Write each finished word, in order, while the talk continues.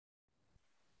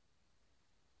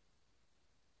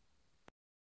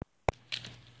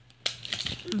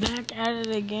Back at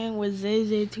it again with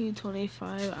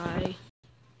ZZ225i,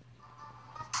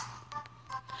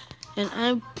 and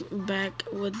I'm back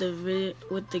with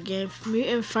the game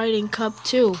Muntant Fighting Cup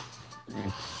 2.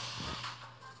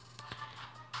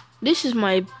 This is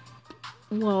my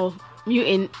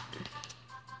mutant.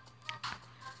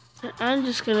 I'm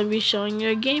just gonna be showing you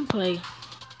a gameplay.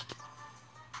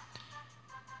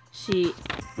 See,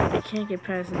 I can't get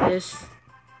past this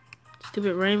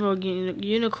stupid rainbow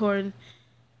unicorn.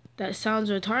 That sounds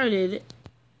retarded,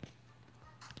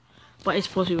 but it's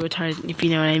supposed to be retarded, if you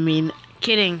know what I mean.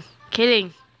 Kidding.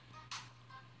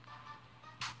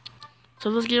 So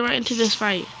let's get right into this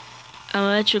fight.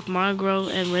 Electric Mongrel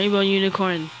and Rainbow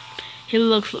Unicorn. He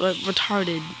looks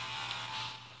retarded.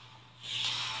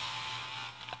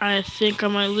 I think I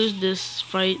might lose this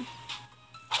fight.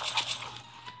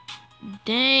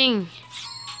 Dang.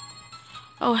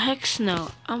 Oh, heck no.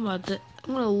 I'm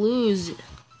gonna lose.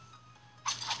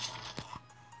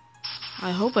 I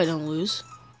hope I don't lose.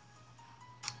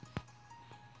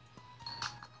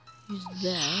 Use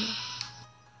that.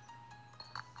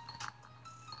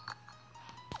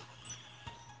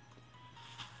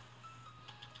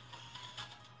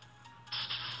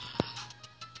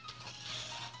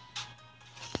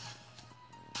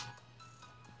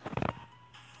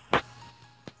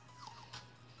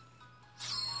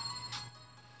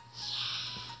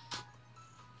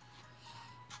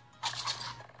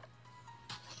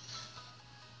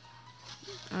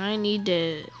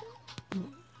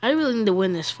 I really need to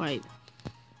win this fight.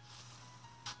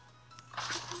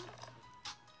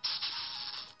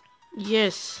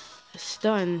 Yes, it's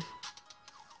done.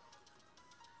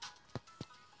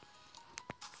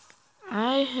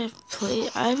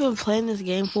 I've been playing this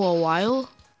game for a while,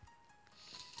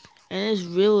 and it's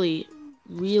really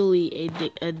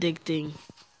addicting.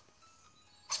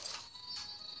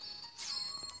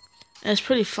 And it's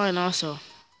pretty fun also.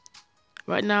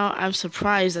 Right now, I'm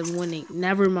surprised I'm winning.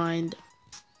 Never mind.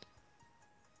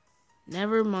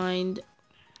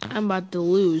 I'm about to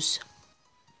lose.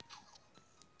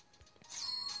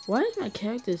 Why does my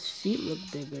character's feet look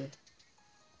bigger?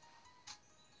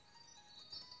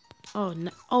 Oh,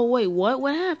 no. Oh, wait, what?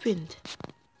 What happened?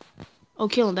 Oh,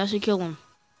 kill him. That should kill him.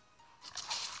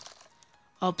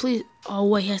 Oh, please. Oh,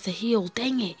 wait, he has to heal.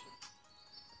 Dang it.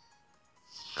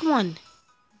 Come on.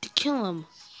 Kill him.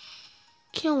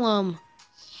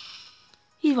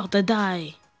 He's about to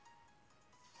die.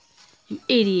 You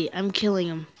idiot. I'm killing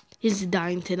him. He's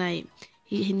dying tonight.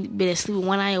 He better sleep with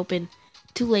one eye open.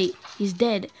 Too late. He's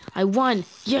dead. I won.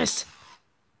 Yes.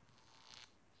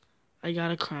 I got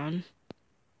a crown.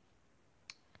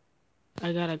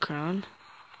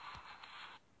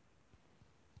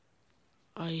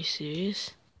 Are you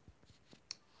serious?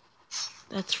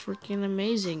 That's freaking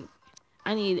amazing.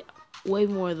 I need way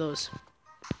more of those.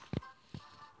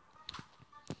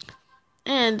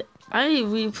 And I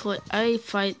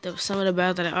fight some of the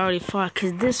battles that I already fought,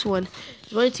 because this one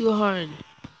is way too hard.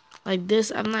 Like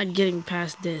this, I'm not getting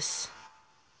past this.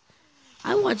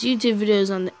 I watch YouTube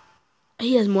videos on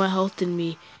he has more health than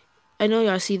me. I know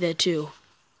y'all see that too.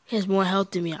 He has more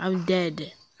health than me. I'm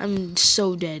dead. I'm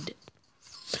so dead.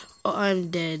 Oh, I'm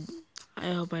dead.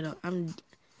 I hope I don't.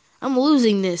 I'm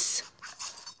losing this.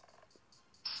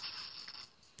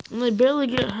 And I barely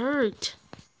get hurt.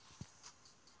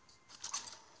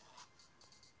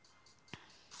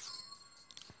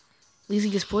 At least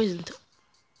he gets poisoned.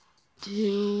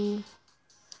 2,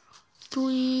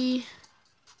 3.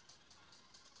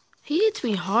 He hits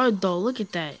me hard though. Look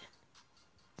at that.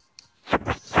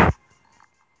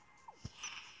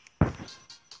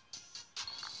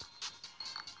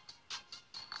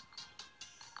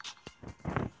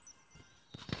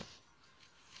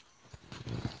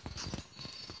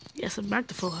 Yes, I'm back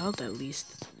to full health at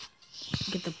least.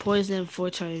 Get the poison 4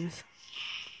 times.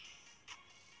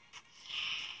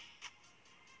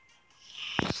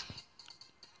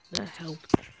 That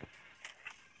helped.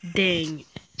 Dang.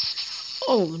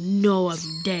 Oh no, I'm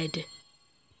dead.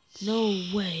 No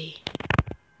way.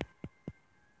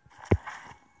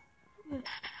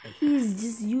 He's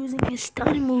just using his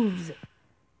stun moves.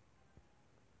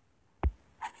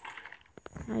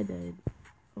 I died.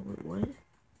 Oh wait, what?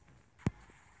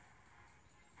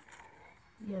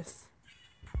 Yes.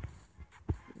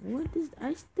 What is...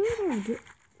 I still don't get...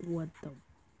 What the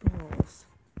balls?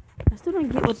 I still don't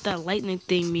get what that lightning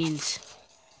thing means.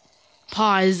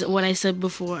 Pause what I said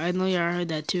before. I know y'all heard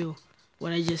that too.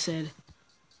 What I just said.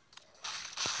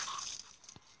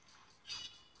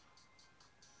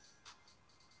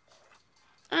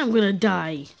 I'm gonna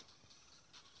die.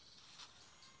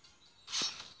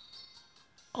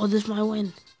 Oh, this might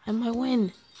win. I might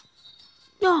win.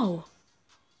 No.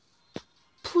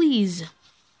 Please.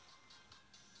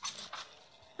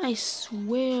 I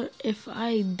swear if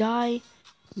I die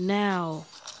now.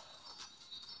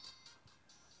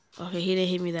 Okay, he didn't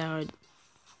hit me that hard.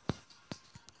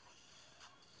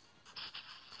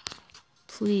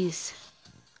 Please.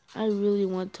 I really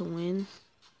want to win.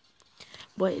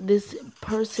 But this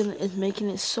person is making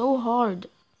it so hard.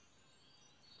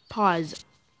 Pause.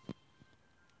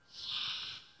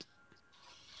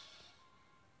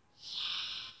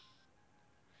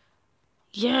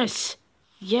 Yes.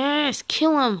 Yes.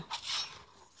 Kill him.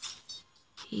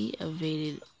 He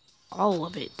evaded all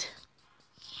of it.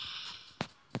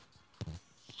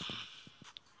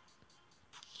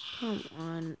 Come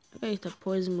on. I gotta use the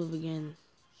poison move again.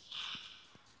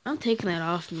 I'm taking that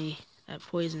off me. That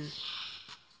poison.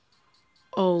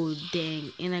 Oh,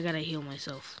 dang. And I gotta heal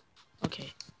myself.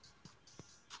 Okay.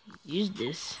 Use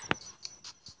this.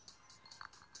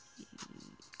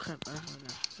 Crap, I don't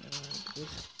know.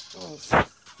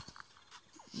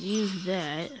 Use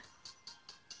that.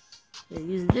 Yeah,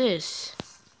 use this.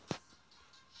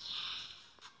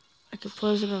 I can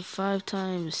poison him 5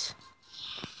 times.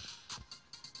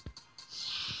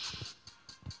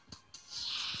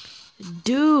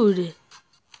 Dude.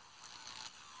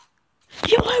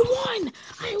 Yo, I won!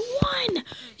 I won!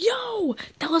 Yo,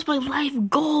 that was my life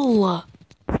goal.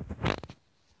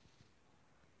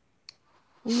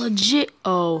 Legit.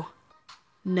 Oh.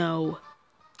 No.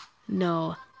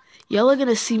 No. Y'all are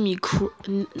gonna see me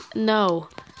no.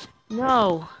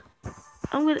 No.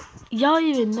 Y'all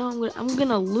even know I'm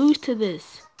gonna lose to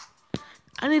this.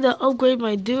 I need to upgrade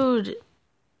my dude.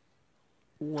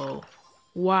 Whoa.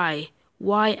 Why?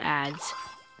 Why ads?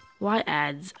 Why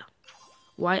ads?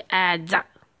 Why ads?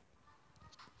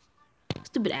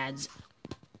 Stupid ads.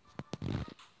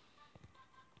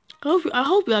 I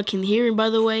hope y'all can hear me, by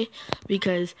the way,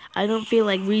 because I don't feel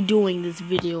like redoing this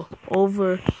video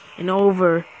over and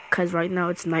over, because right now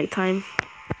it's nighttime.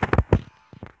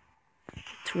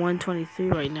 It's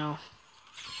 1:23 right now.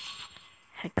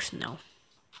 Heck no.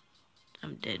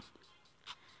 I'm dead.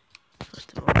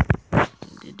 First of all, what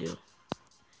we need to do.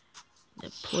 The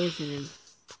poison him.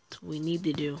 That's what we need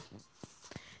to do.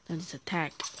 Not just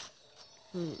attack.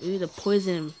 We need to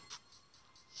poison him.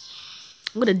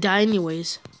 I'm gonna die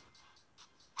anyways.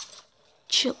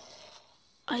 Chill.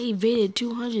 I evaded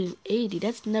 280.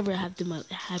 That's never happened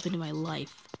in my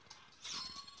life.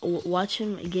 Watch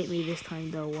him get me this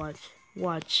time, though.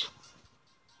 Watch.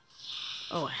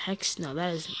 Oh, heck no.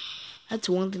 That's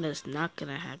one thing that's not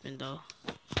gonna happen, though.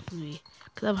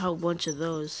 Cause I have a bunch of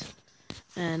those.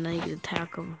 And I can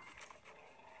attack them.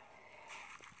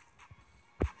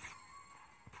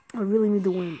 I really need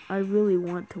to win. I really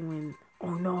want to win.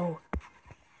 Oh, no.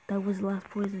 That was the last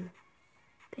poison.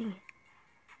 Dang it.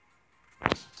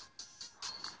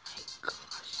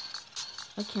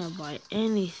 I can't buy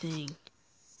anything.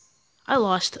 I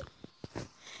lost.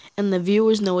 And the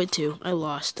viewers know it too. I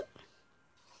lost.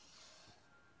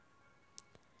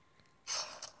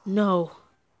 No.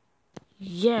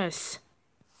 Yes.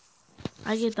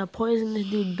 I get to poison this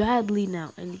dude badly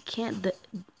now. And he can't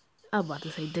I'm about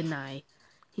to say deny.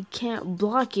 He can't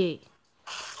block it.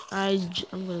 I'm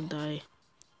gonna die.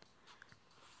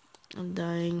 I'm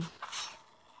dying.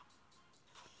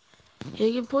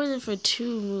 He get poisoned for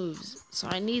 2 moves. So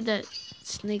I need that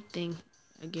snake thing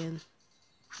again.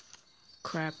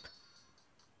 Crap.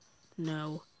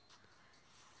 No.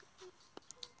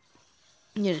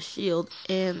 Need a shield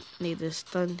and need to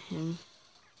stun him.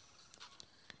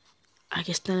 I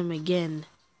can stun him again.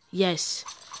 Yes.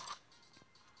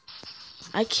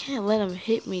 I can't let him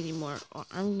hit me anymore or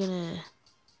I'm gonna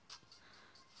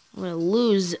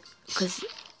lose because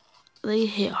they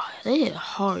hit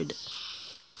hard.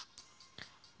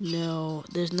 No,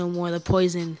 there's no more of the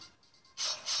poison.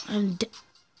 I'm dead.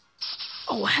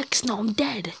 Oh, heck no, I'm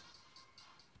dead.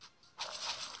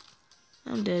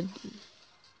 I'm dead.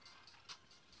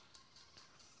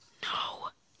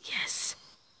 No. Yes.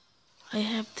 I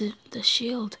have the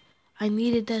shield. I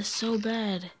needed that so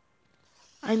bad.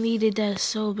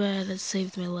 That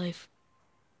saved my life.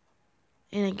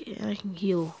 And I can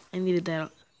heal. I needed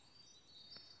that.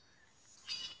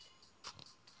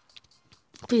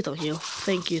 Please don't heal.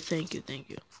 Thank you.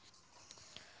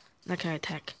 Now can I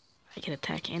attack? I can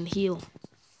attack and heal.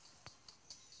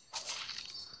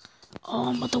 Oh,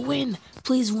 I'm about to win.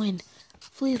 Please win.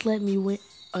 Please let me win.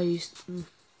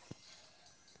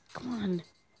 Come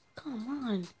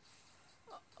on.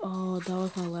 Oh, that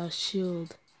was my last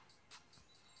shield.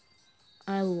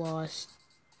 I lost.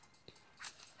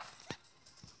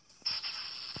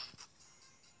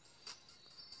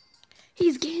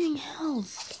 He's gaining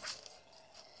health.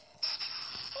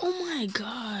 Oh my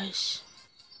gosh.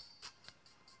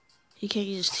 He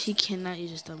cannot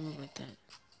use a stun move like that.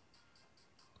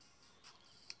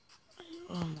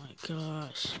 Oh my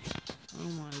gosh. Oh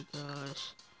my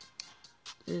gosh.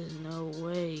 There's no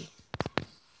way.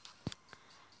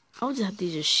 I would just have to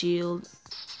use a shield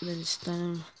and then stun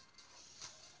him.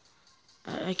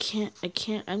 I can't.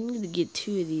 I need to get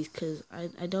 2 of these because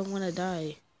I don't want to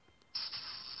die.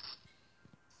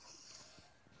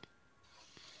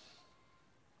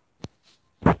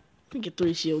 Let me get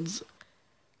 3 shields.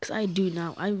 Because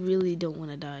I really don't want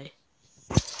to die.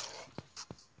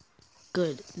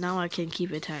 Good. Now I can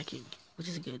keep attacking, which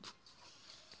is good.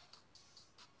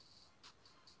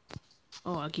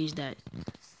 Oh, I can use that.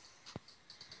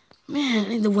 Man, I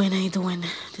need to win.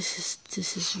 This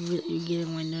is really getting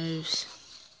on my nerves.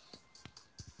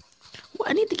 Well,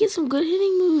 I need to get some good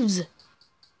hitting moves.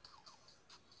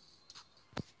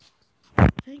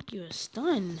 Thank you, a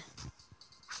stun.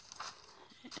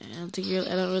 I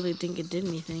don't really think it did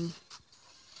anything.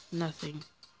 Nothing.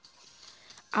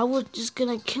 I was just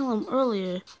gonna kill him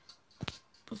earlier,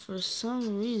 but for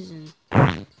some reason,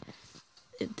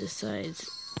 it decides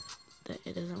that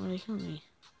it doesn't want to kill me.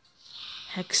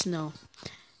 Hex no.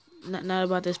 Not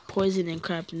about this poisoning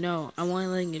crap. No, I'm only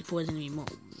letting it poison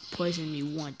me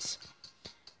once.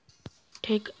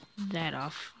 Take that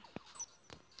off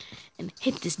and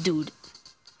hit this dude.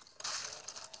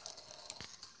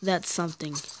 That's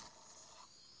something.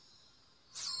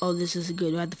 Oh, this is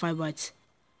good. I had the 5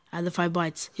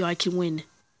 bites. Yo, I can win.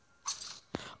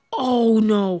 Oh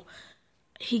no,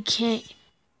 he can't.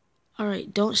 All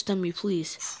right, don't stun me,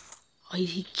 please. Oh,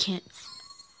 he can't.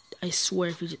 I swear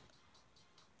if he just...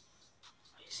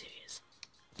 Are you serious?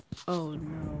 Oh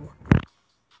no.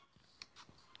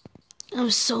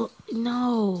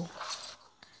 No.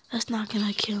 That's not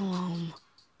gonna kill him.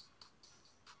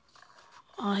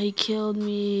 Oh, he killed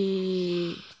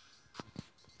me.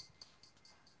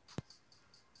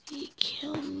 He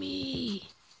killed me.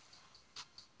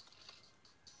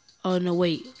 Oh no,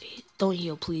 wait. Don't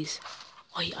heal, please.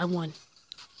 Oh, I won.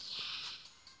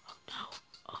 Oh no.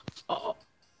 Oh.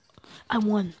 I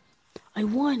won.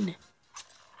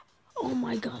 Oh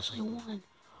my gosh, I won.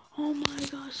 Oh my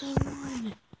gosh, I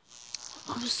won.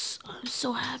 I'm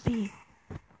so happy.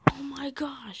 Oh my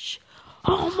gosh.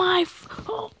 Oh my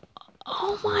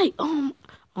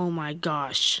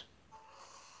gosh.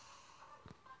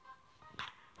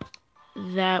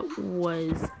 That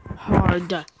was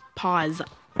hard. Pause.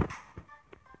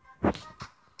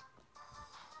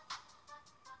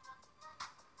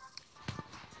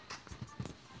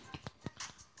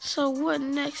 So what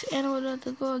next animal do I have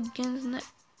to go against next?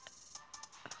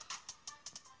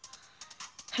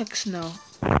 Hex no.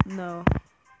 No.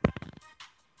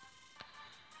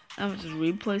 I'm gonna just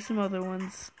replay some other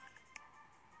ones.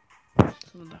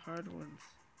 Some of the hard ones.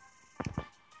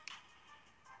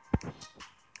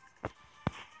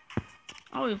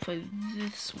 I'll replay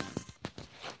this one.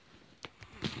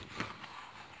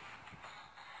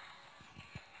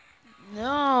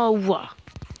 No!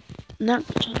 Not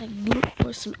trying to look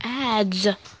for some ads.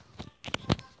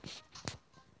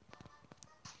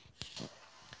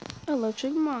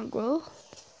 Electric mongrel.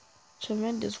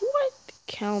 Tremendous. What?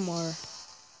 Kalmar.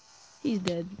 He's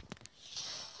dead.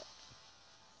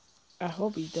 I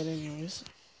hope he's dead anyways.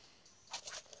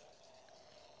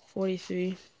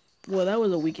 43. Well, that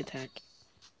was a weak attack.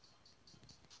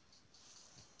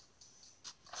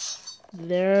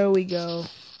 There we go.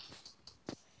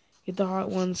 Get the hot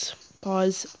ones.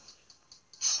 Pause.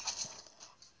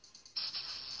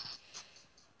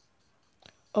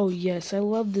 Oh yes, I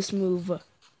love this move.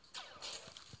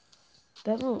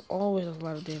 That move always does a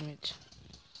lot of damage.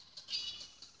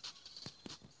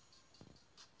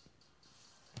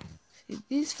 See,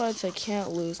 these fights I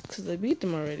can't lose because I beat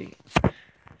them already.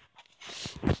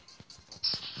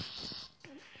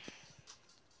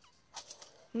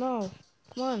 No,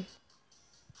 come on.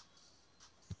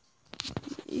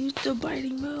 Use the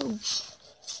biting move.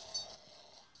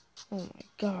 Oh my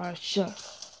gosh.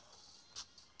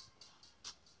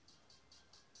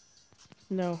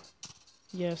 No.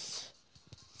 Yes.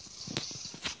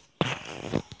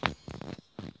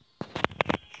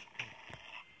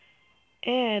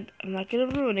 And I'm not gonna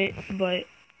ruin it, but...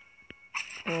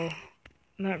 Well,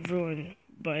 not ruin,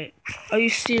 but... Are you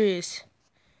serious?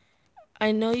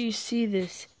 I know you see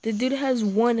this. The dude has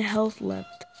 1 health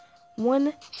left.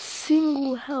 1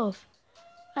 single health.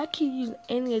 I can use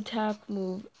any attack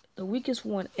move. The weakest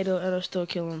one, it'll still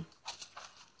kill him.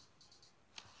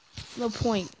 No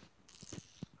point.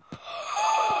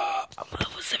 I'm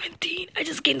level 17. I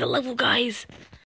just gained a level, guys.